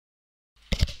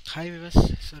Hi viewers,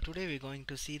 so today we're going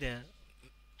to see the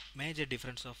major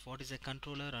difference of what is a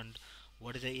controller and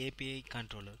what is a API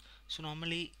controller. So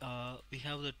normally we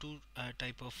have the two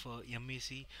type of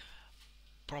MEC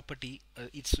property.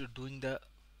 It's doing the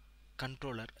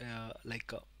controller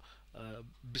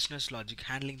business logic,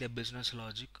 handling the business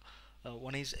logic.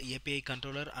 One is API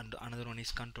controller and another one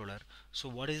is controller. So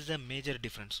what is the major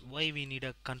difference? Why we need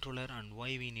a controller and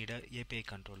why we need a API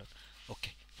controller?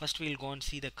 Okay, first we'll go and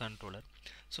see the controller.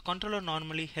 So controller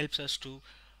normally helps us to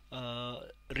uh,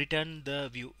 return the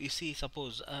view. You see,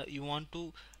 suppose you want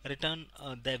to return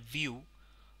the view,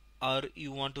 or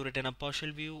you want to return a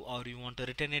partial view, or you want to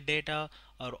return a data,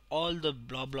 or all the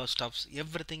blah blah stuffs,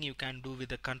 everything you can do with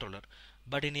the controller.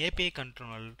 But in API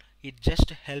controller, it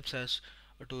just helps us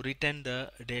to return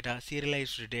the data,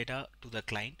 serialized data to the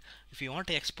client. If you want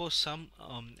to expose some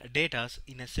data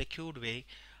in a secured way,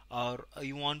 or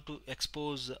you want to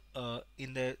expose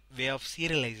in the way of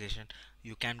serialization,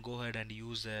 you can go ahead and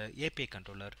use the API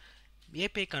controller.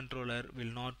 API controller will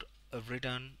not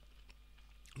return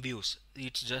views,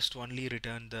 it's just only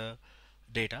return the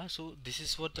data. So this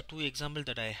is what the two example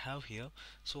that I have here.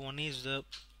 So one is the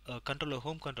controller,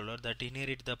 home controller, that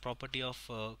inherit the property of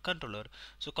controller.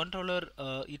 So controller,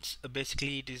 it's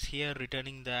basically it is here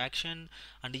returning the action,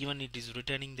 and even it is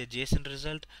returning the JSON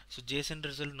result. So JSON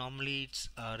result normally it's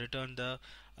return the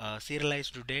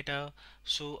serialized data.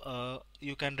 So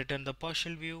you can return the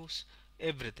partial views,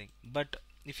 everything. But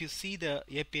if you see the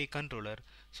API controller,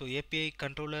 so API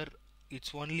controller,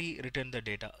 it's only return the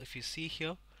data. If you see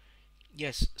here,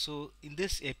 yes, so in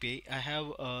this API I have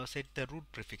set the root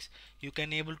prefix. You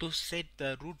can able to set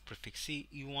the root prefix. See,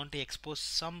 you want to expose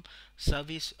some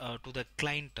service to the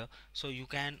client, so you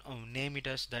can name it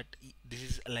as that. This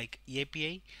is like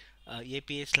API,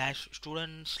 API slash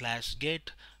student slash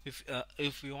get.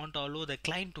 If you want to allow the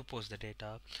client to post the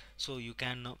data, so you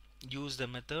can use the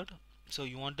method. So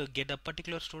you want to get a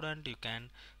particular student, you can,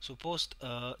 so post,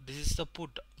 this is the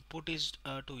put is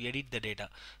to edit the data.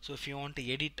 So if you want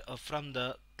to edit from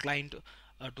the client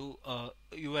to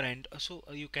your end, so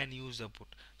you can use the put.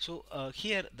 So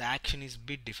here the action is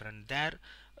bit different. There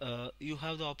you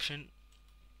have the option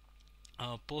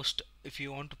post. If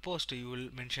you want to post, you will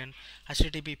mention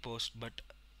http post, but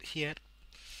here,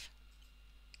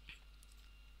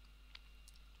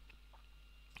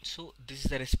 so this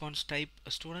is the response type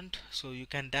student, so you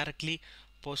can directly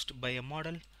post by a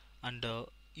model, and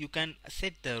you can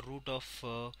set the root of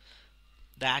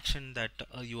the action that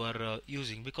you are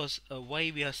using. Because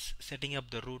why we are setting up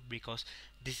the root, because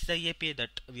this is the API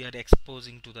that we are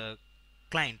exposing to the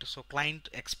client, so client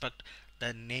expect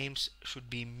the names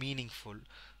should be meaningful.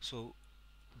 So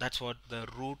that's what the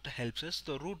root helps us.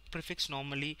 The root prefix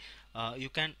normally you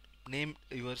can name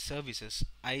your services.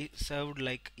 I served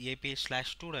like API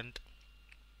slash student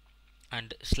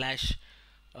and slash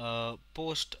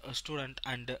post student,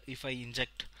 and if I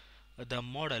inject the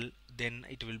model, then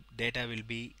it will data will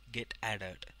be get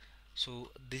added. So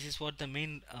this is what the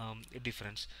main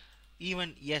difference.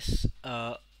 Even yes,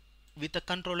 with a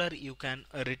controller you can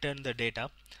return the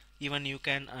data. Even you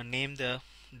can name the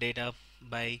data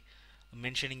by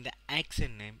mentioning the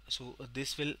action name. So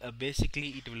this will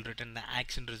basically it will return the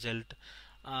action result.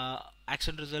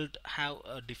 Action result have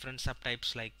different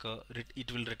subtypes, like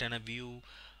it will return a view,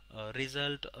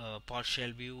 result,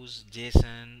 partial views,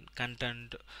 JSON,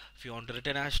 content. If you want to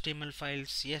return HTML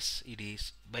files, yes, it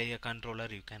is by a controller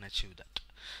you can achieve that.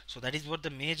 So that is what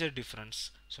the major difference.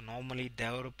 So normally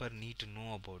developer need to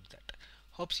know about that.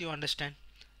 Hopes you understand.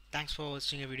 Thanks for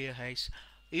watching a video, guys.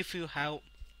 If you have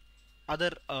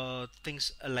other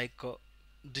things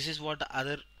this is what the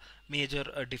other major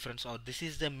difference, or this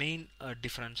is the main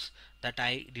difference that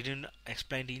I didn't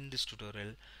explain in this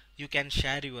tutorial, you can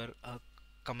share your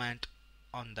comment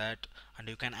on that, and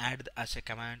you can add as a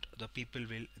comment. The people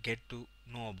will get to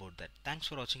know about that. Thanks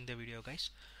for watching the video, guys.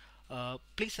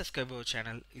 Please subscribe our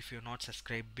channel if you're not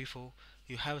subscribed before.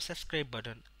 You have a subscribe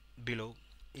button below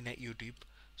in a YouTube,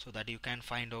 so that you can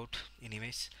find out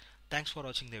anyways. Thanks for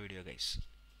watching the video, guys.